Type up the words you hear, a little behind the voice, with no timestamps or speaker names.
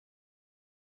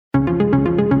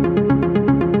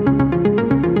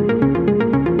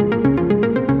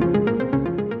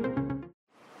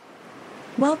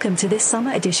Welcome to this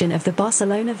summer edition of the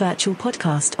Barcelona Virtual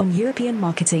Podcast on European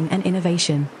marketing and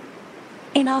innovation.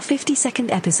 In our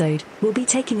 52nd episode, we'll be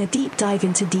taking a deep dive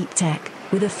into deep tech,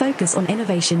 with a focus on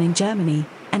innovation in Germany,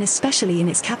 and especially in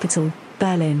its capital,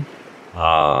 Berlin.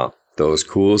 Ah, those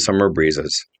cool summer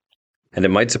breezes. And it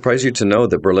might surprise you to know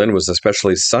that Berlin was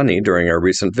especially sunny during our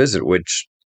recent visit, which,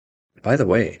 by the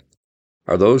way,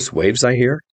 are those waves I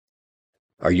hear?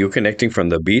 Are you connecting from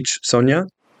the beach, Sonia?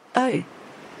 Oh,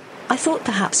 I thought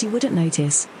perhaps you wouldn't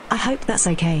notice. I hope that's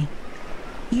okay.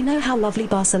 You know how lovely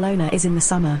Barcelona is in the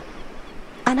summer.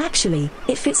 And actually,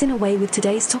 it fits in a way with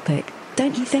today's topic,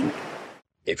 don't you think?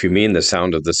 If you mean the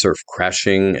sound of the surf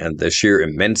crashing and the sheer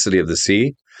immensity of the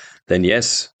sea, then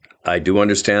yes, I do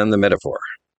understand the metaphor.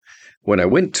 When I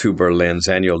went to Berlin's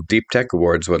annual Deep Tech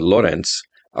Awards with Lorenz,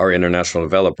 our international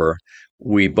developer,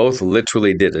 we both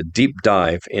literally did a deep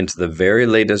dive into the very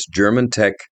latest German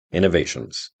tech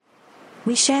innovations.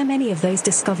 We share many of those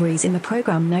discoveries in the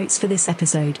program notes for this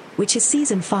episode, which is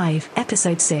Season 5,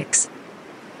 Episode 6.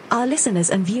 Our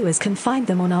listeners and viewers can find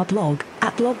them on our blog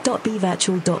at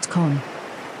blog.bvirtual.com.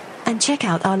 And check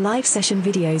out our live session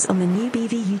videos on the new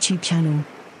BV YouTube channel.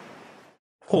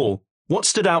 Paul, what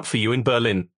stood out for you in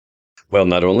Berlin? Well,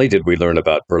 not only did we learn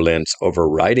about Berlin's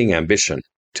overriding ambition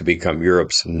to become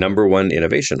Europe's #1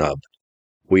 innovation hub,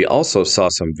 we also saw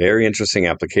some very interesting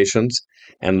applications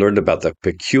and learned about the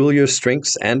peculiar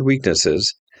strengths and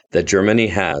weaknesses that Germany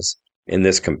has in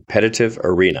this competitive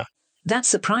arena. That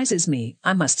surprises me,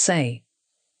 I must say.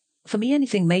 For me,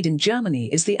 anything made in Germany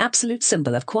is the absolute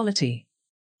symbol of quality.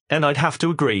 And I'd have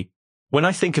to agree. When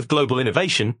I think of global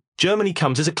innovation, Germany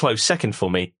comes as a close second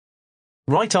for me.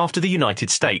 Right after the United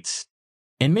States.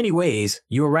 In many ways,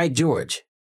 you're right, George.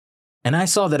 And I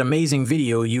saw that amazing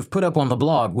video you've put up on the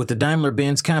blog with the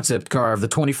Daimler-Benz concept car of the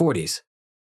 2040s.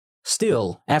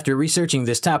 Still, after researching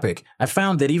this topic, I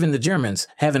found that even the Germans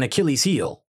have an Achilles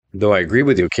heel. Though I agree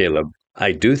with you, Caleb,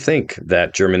 I do think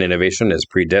that German innovation is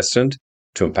predestined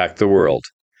to impact the world.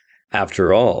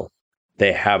 After all,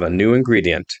 they have a new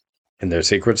ingredient in their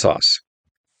secret sauce.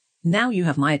 Now you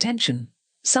have my attention.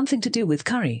 Something to do with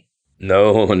curry.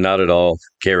 No, not at all,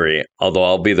 Gary, although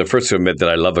I'll be the first to admit that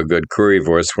I love a good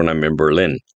currywurst when I'm in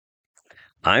Berlin.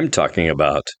 I'm talking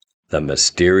about the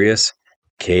mysterious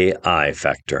KI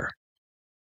factor.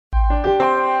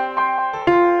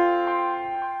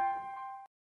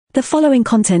 The following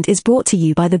content is brought to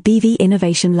you by the BV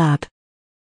Innovation Lab.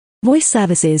 Voice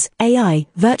services, AI,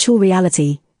 virtual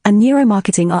reality, and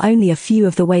neuromarketing are only a few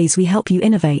of the ways we help you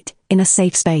innovate in a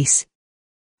safe space.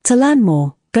 To learn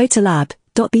more, go to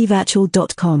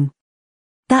lab.bvirtual.com.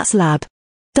 That's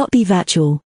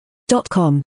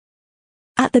lab.bvirtual.com.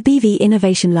 At the BV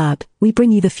Innovation Lab, we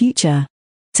bring you the future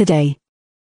today.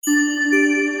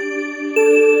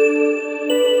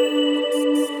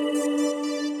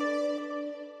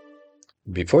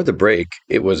 Before the break,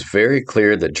 it was very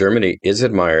clear that Germany is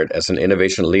admired as an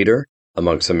innovation leader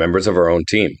amongst the members of our own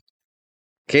team.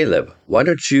 Caleb, why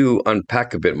don't you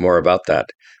unpack a bit more about that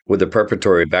with the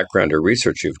preparatory background or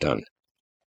research you've done?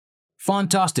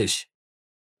 Fantastisch.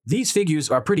 These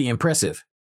figures are pretty impressive.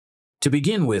 To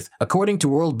begin with, according to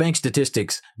World Bank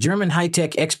statistics, German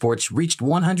high-tech exports reached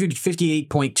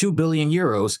 158.2 billion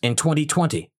euros in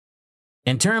 2020.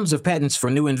 In terms of patents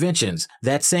for new inventions,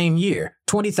 that same year,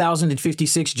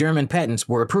 20,056 German patents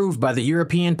were approved by the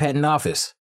European Patent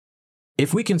Office.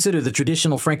 If we consider the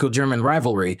traditional Franco-German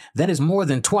rivalry, that is more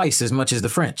than twice as much as the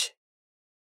French.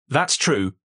 That's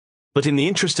true. But in the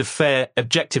interest of fair,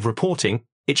 objective reporting,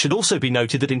 it should also be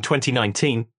noted that in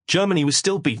 2019, Germany was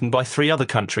still beaten by 3 other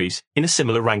countries in a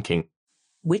similar ranking.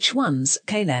 Which ones,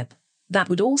 Caleb? That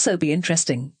would also be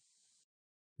interesting.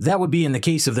 That would be in the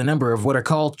case of the number of what are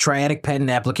called triadic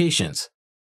patent applications.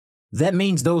 That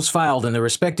means those filed in the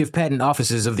respective patent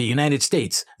offices of the United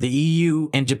States, the EU,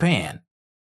 and Japan.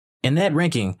 In that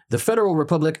ranking, the Federal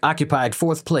Republic occupied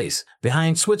 4th place,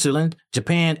 behind Switzerland,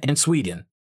 Japan, and Sweden.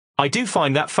 I do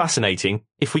find that fascinating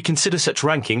if we consider such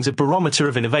rankings a barometer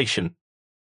of innovation.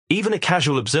 Even a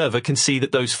casual observer can see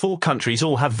that those 4 countries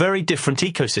all have very different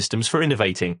ecosystems for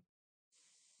innovating.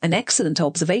 An excellent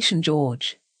observation,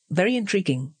 George. Very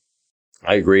intriguing.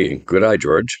 I agree. Good eye,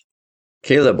 George.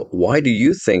 Caleb, why do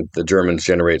you think the Germans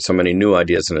generate so many new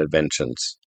ideas and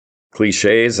inventions?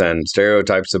 Cliches and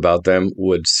stereotypes about them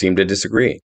would seem to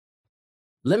disagree.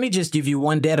 Let me just give you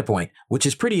one data point, which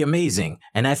is pretty amazing,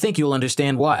 and I think you'll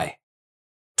understand why.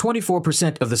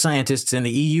 24% of the scientists in the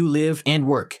EU live and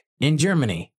work in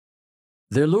Germany.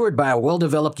 They're lured by a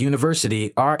well-developed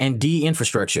university R&D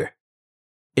infrastructure.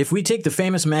 If we take the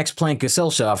famous Max Planck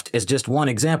Gesellschaft as just one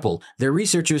example, their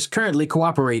researchers currently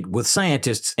cooperate with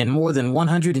scientists in more than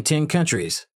 110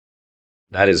 countries.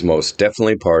 That is most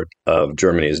definitely part of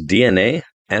Germany's DNA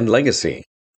and legacy.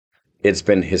 It's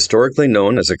been historically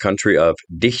known as a country of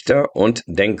Dichter und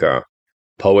Denker,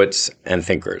 poets and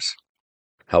thinkers.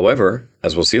 However,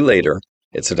 as we'll see later,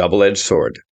 it's a double-edged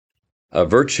sword, a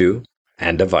virtue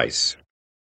and a vice.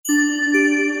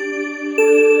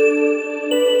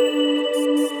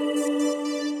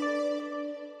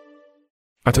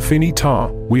 At Affinità,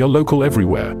 we are local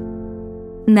everywhere.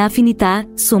 Na Affinità,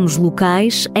 somos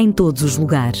locais em todos os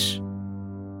lugares.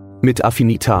 Mit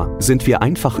Affinità sind wir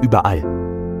einfach überall.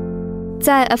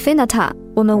 在 Affinità,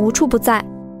 我们无处不在。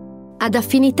Ad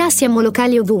Affinità siamo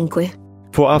locali ovunque.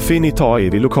 På Affinità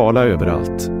är vi lokala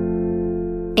överallt.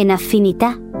 En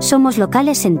Affinità, somos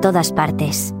locales en todas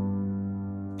partes.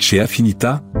 Chez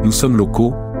Affinità, nous sommes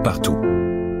locaux partout.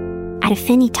 At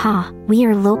Affinità, we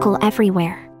are local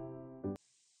everywhere.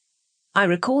 I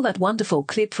recall that wonderful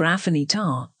clip for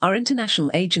Affinità, our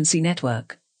international agency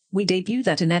network. We debuted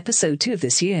that in episode 2 of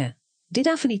this year. Did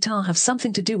Affinità have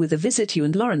something to do with the visit you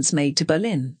and Lawrence made to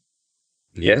Berlin?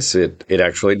 Yes, it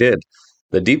actually did.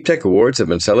 The Deep Tech Awards have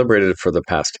been celebrated for the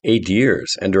past 8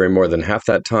 years, and during more than half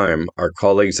that time, our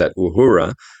colleagues at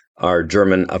Uhura, our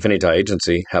German Affinità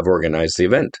agency, have organized the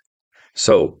event.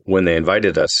 So, when they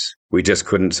invited us, we just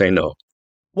couldn't say no.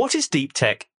 What is Deep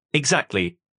Tech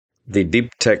exactly? The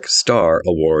Deep Tech Star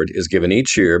Award is given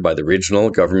each year by the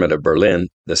regional government of Berlin,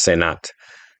 the Senat.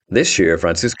 This year,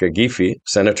 Franziska Giffey,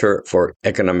 Senator for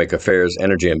Economic Affairs,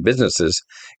 Energy and Businesses,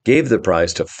 gave the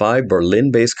prize to 5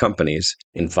 Berlin-based companies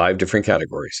in 5 different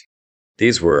categories.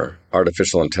 These were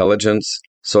artificial intelligence,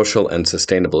 social and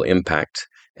sustainable impact,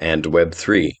 and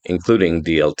Web3, including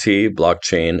DLT,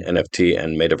 blockchain, NFT,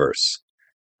 and metaverse.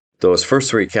 Those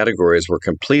first 3 categories were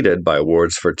completed by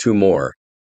awards for 2 more,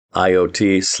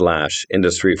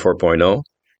 IoT/Industry 4.0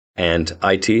 and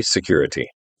IT security.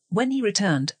 When he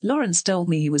returned, Lawrence told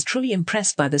me he was truly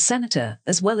impressed by the senator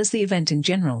as well as the event in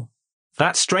general.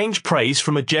 That's strange praise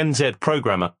from a Gen Z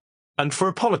programmer, and for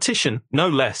a politician, no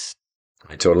less.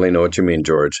 I totally know what you mean,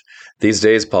 George. These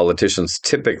days, politicians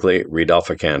typically read off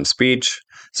a canned speech,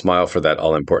 smile for that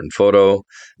all-important photo,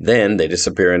 then they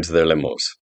disappear into their limos.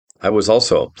 I was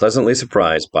also pleasantly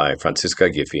surprised by Franziska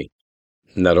Giffey.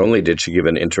 Not only did she give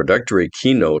an introductory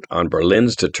keynote on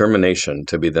Berlin's determination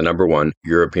to be the #1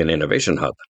 European innovation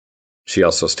hub, she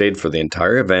also stayed for the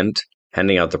entire event,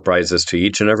 handing out the prizes to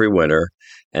each and every winner,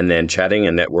 and then chatting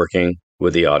and networking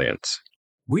with the audience.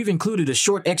 We've included a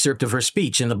short excerpt of her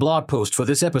speech in the blog post for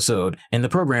this episode in the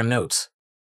program notes.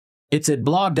 It's at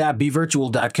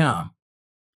blog.bevirtual.com.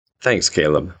 Thanks,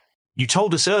 Caleb. You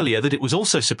told us earlier that it was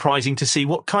also surprising to see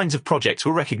what kinds of projects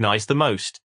were recognized the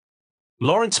most.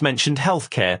 Lawrence mentioned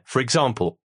healthcare, for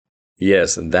example.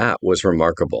 Yes, that was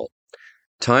remarkable.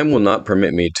 Time will not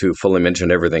permit me to fully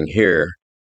mention everything here,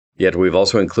 yet we've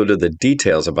also included the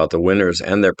details about the winners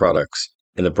and their products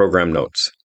in the program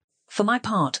notes. For my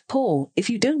part, Paul, if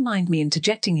you don't mind me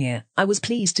interjecting here, I was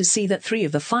pleased to see that 3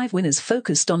 of the 5 winners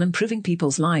focused on improving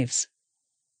people's lives,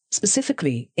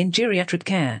 specifically in geriatric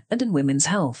care and in women's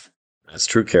health. That's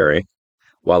true, Carrie.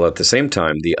 While at the same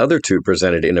time, the other 2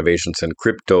 presented innovations in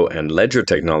crypto and ledger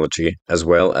technology, as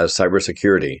well as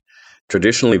cybersecurity,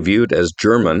 traditionally viewed as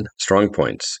German strong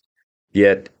points.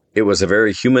 Yet, it was a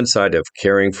very human side of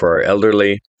caring for our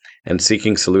elderly and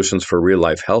seeking solutions for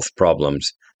real-life health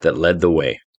problems that led the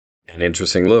way. An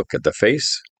interesting look at the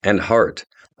face and heart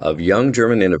of young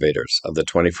German innovators of the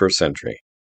 21st century.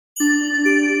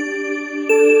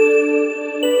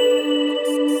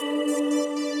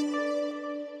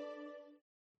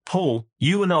 Paul,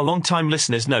 you and our long-time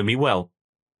listeners know me well.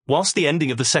 Whilst the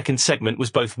ending of the second segment was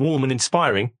both warm and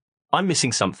inspiring, I'm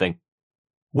missing something.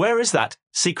 Where is that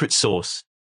secret sauce?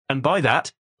 And by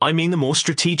that, I mean the more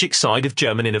strategic side of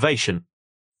German innovation.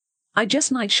 I just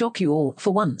might shock you all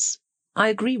for once. I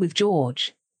agree with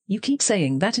George. You keep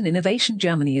saying that in innovation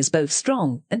Germany is both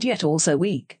strong and yet also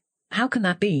weak. How can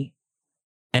that be?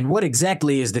 And what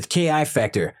exactly is the KI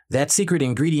factor, that secret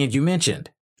ingredient you mentioned?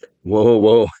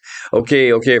 Whoa.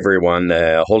 Okay, everyone.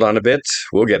 Hold on a bit.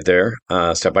 We'll get there,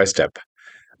 step by step.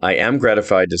 I am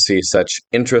gratified to see such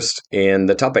interest in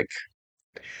the topic.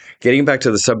 Getting back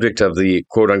to the subject of the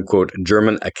quote-unquote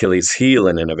German Achilles heel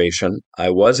in innovation, I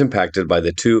was impacted by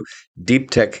the 2 deep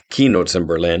tech keynotes in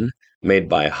Berlin made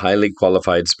by highly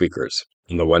qualified speakers.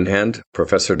 On the one hand,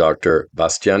 Professor Dr.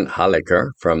 Bastian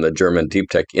Hallecker from the German Deep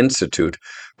Tech Institute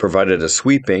provided a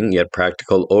sweeping yet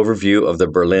practical overview of the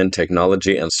Berlin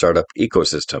technology and startup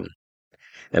ecosystem.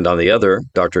 And on the other,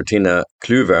 Dr. Tina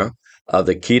Klüver of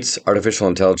the Kiez Artificial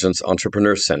Intelligence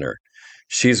Entrepreneur Center.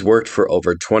 She's worked for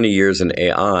over 20 years in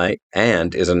AI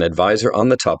and is an advisor on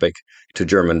the topic to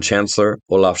German Chancellor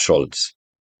Olaf Scholz.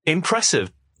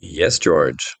 Impressive. Yes,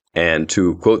 George. And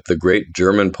to quote the great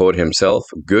German poet himself,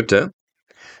 Goethe,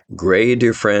 "Gray,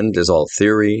 dear friend, is all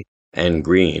theory, and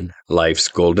green, life's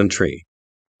golden tree."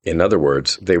 In other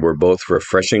words, they were both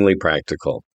refreshingly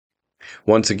practical.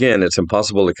 Once again, it's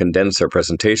impossible to condense their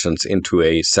presentations into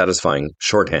a satisfying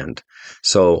shorthand,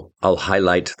 so I'll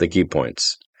highlight the key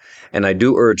points. And I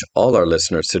do urge all our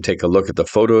listeners to take a look at the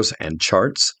photos and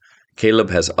charts Caleb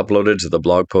has uploaded to the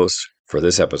blog post for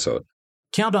this episode.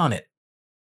 Count on it.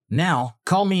 Now,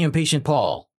 call me Impatient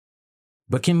Paul.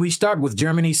 But can we start with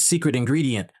Germany's secret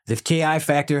ingredient, the KI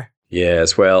factor?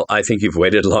 Yes, well, I think you've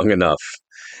waited long enough.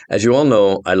 As you all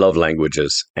know, I love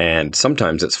languages, and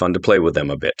sometimes it's fun to play with them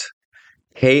a bit.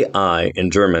 KI in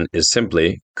German is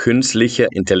simply Künstliche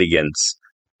Intelligenz,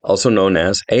 also known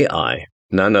as AI,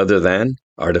 none other than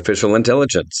artificial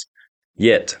intelligence.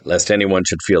 Yet, lest anyone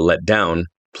should feel let down,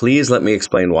 please let me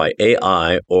explain why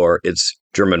AI, or its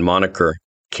German moniker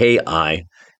KI,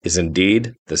 is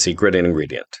indeed the secret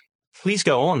ingredient. Please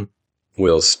go on.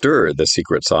 We'll stir the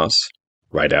secret sauce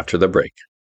right after the break.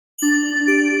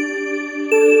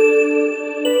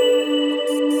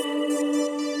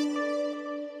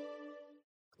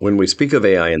 When we speak of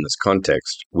AI in this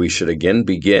context, we should again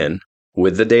begin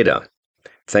with the data.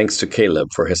 Thanks to Caleb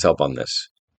for his help on this.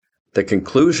 The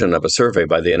conclusion of a survey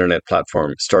by the internet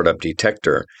platform Startup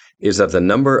Detector is that the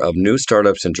number of new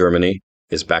startups in Germany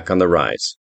is back on the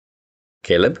rise.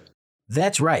 Caleb?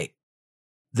 That's right.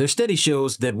 Their study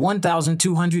shows that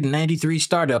 1,293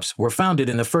 startups were founded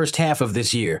in the first half of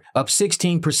this year, up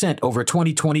 16% over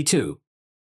 2022.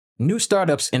 New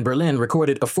startups in Berlin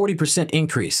recorded a 40%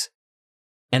 increase.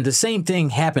 And the same thing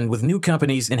happened with new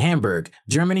companies in Hamburg,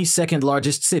 Germany's second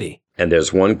largest city. And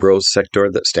there's one growth sector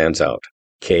that stands out,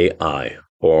 KI,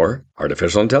 or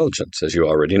artificial intelligence, as you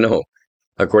already know.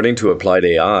 According to Applied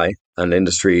AI, an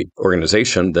industry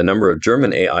organization, the number of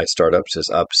German AI startups is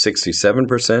up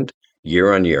 67%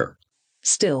 year on year.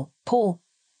 Still, Paul,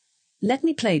 let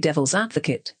me play devil's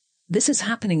advocate. This is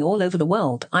happening all over the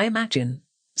world, I imagine.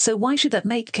 So why should that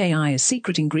make KI a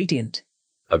secret ingredient?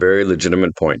 A very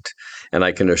legitimate point, and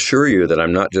I can assure you that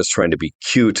I'm not just trying to be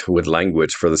cute with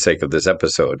language for the sake of this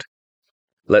episode.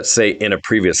 Let's say in a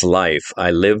previous life,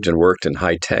 I lived and worked in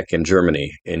high tech in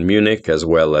Germany, in Munich, as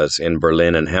well as in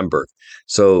Berlin and Hamburg.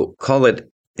 So call it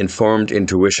informed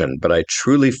intuition, but I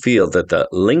truly feel that the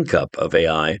link-up of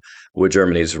AI with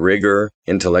Germany's rigor,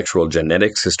 intellectual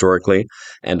genetics historically,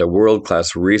 and a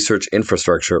world-class research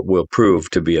infrastructure will prove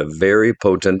to be a very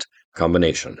potent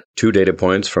combination. 2 data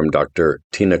points from Dr.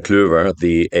 Tina Klüver,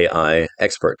 the AI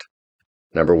expert.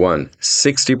 Number 1,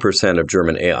 60% of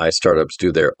German AI startups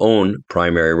do their own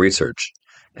primary research.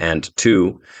 And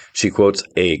 2, she quotes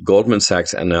a Goldman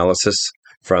Sachs analysis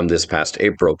from this past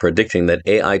April predicting that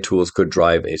AI tools could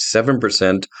drive a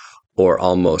 7% or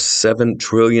almost $7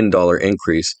 trillion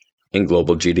increase in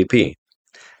global GDP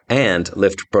and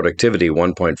lift productivity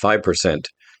 1.5%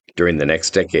 during the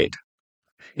next decade.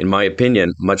 In my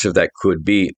opinion, much of that could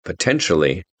be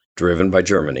potentially driven by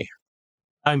Germany.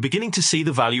 I'm beginning to see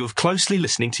the value of closely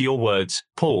listening to your words,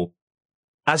 Paul.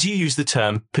 As you use the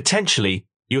term potentially,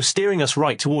 you're steering us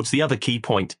right towards the other key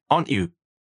point, aren't you?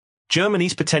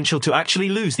 Germany's potential to actually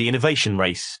lose the innovation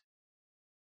race.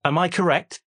 Am I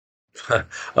correct?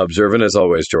 Observant as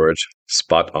always, George.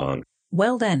 Spot on.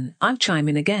 Well then, I'll chime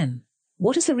in again.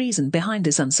 What is the reason behind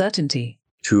this uncertainty?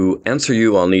 To answer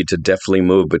you, I'll need to deftly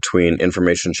move between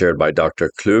information shared by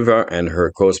Dr. Klüver and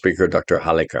her co-speaker, Dr.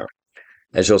 Hallecker.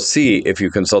 As you'll see if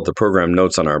you consult the program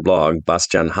notes on our blog,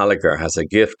 Bastian Hallecker has a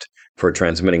gift for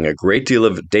transmitting a great deal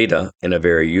of data in a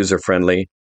very user-friendly,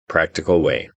 practical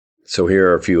way. So here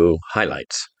are a few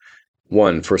highlights.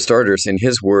 1, for starters, in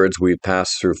his words, we've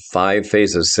passed through 5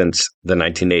 phases since the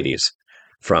 1980s,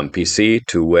 from PC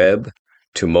to web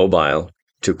to mobile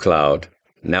to cloud,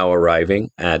 now arriving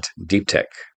at deep tech.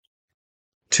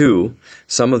 2,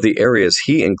 some of the areas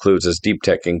he includes as deep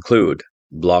tech include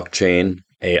blockchain,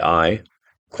 AI,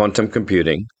 quantum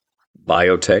computing,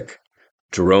 biotech,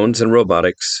 drones and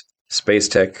robotics, space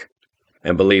tech,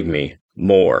 and believe me,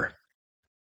 more.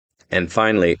 And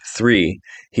finally, 3,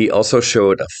 he also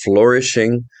showed a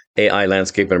flourishing AI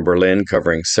landscape in Berlin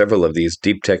covering several of these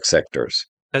deep tech sectors.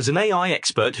 As an AI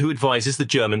expert who advises the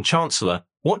German Chancellor,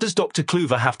 what does Dr.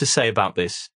 Klüver have to say about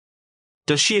this?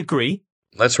 Does she agree?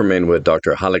 Let's remain with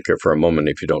Dr. Hallecker for a moment,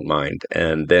 if you don't mind,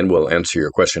 and then we'll answer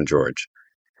your question, George.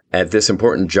 At this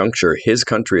important juncture, his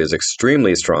country is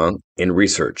extremely strong in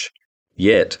research.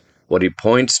 Yet, what he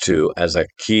points to as a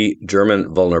key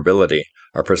German vulnerability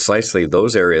are precisely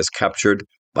those areas captured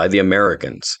by the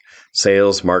Americans,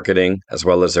 sales, marketing, as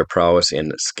well as their prowess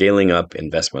in scaling up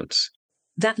investments.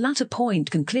 That latter point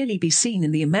can clearly be seen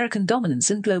in the American dominance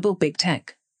in global big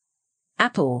tech.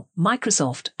 Apple,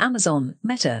 Microsoft, Amazon,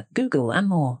 Meta, Google, and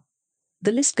more.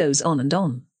 The list goes on and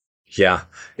on. Yeah,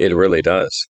 it really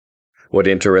does. What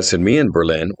interested me in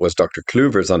Berlin was Dr.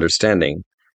 Kluver's understanding,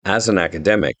 as an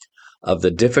academic, of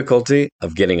the difficulty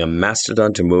of getting a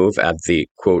mastodon to move at the,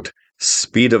 quote,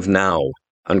 speed of now,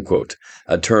 unquote,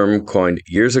 a term coined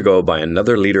years ago by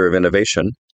another leader of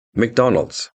innovation,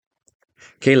 McDonald's.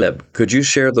 Caleb, could you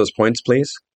share those points,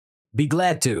 please? Be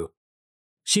glad to.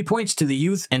 She points to the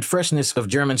youth and freshness of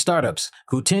German startups,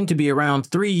 who tend to be around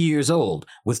 3 years old,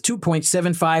 with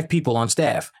 2.75 people on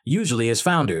staff, usually as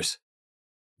founders.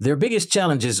 Their biggest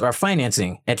challenges are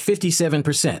financing at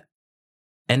 57%.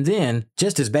 And then,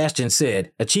 just as Bastian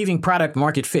said, achieving product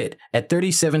market fit at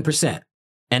 37%.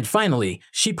 And finally,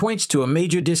 she points to a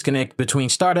major disconnect between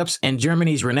startups and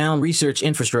Germany's renowned research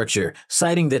infrastructure,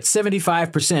 citing that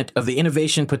 75% of the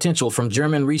innovation potential from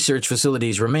German research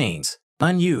facilities remains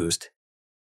unused.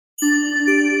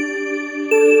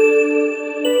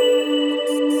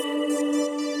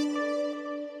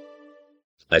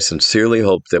 I sincerely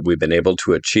hope that we've been able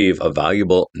to achieve a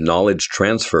valuable knowledge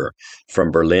transfer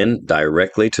from Berlin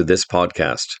directly to this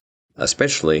podcast,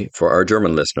 especially for our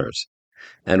German listeners.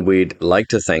 And we'd like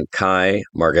to thank Kai,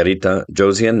 Margarita,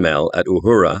 Josie, and Mel at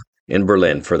Uhura in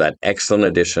Berlin for that excellent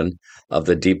edition of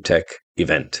the Deep Tech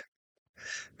event.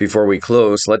 Before we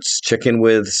close, let's check in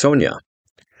with Sonia.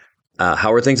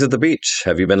 How are things at the beach?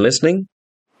 Have you been listening?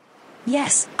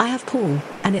 Yes, I have, Paul,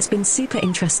 and it's been super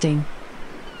interesting.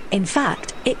 In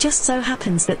fact, it just so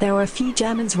happens that there are a few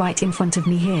Germans right in front of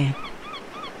me here.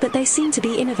 But they seem to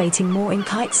be innovating more in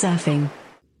kite surfing.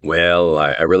 Well,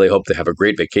 I really hope they have a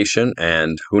great vacation,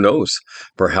 and who knows,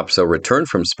 perhaps they'll return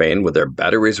from Spain with their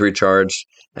batteries recharged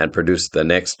and produce the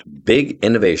next big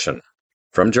innovation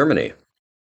from Germany.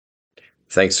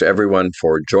 Thanks to everyone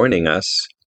for joining us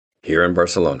here in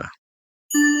Barcelona.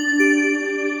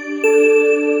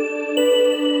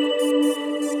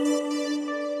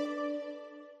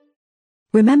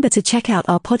 Remember to check out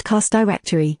our podcast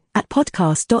directory at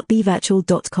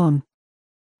podcast.bvirtual.com.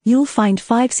 You'll find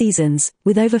 5 seasons,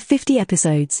 with over 50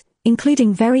 episodes,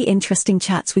 including very interesting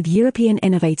chats with European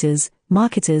innovators,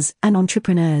 marketers, and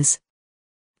entrepreneurs.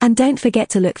 And don't forget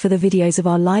to look for the videos of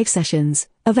our live sessions,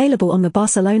 available on the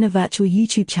Barcelona Virtual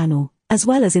YouTube channel, as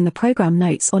well as in the program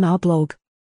notes on our blog.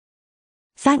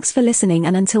 Thanks for listening,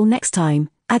 and until next time,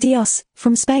 adios,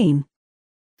 from Spain.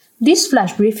 This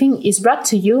flash briefing is brought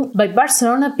to you by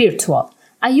Barcelona Virtual,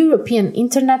 a European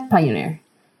internet pioneer.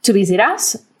 To visit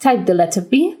us, type the letter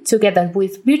B together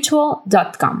with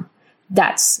virtual.com.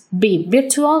 That's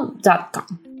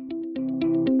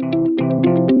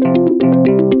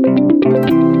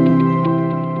bvirtual.com.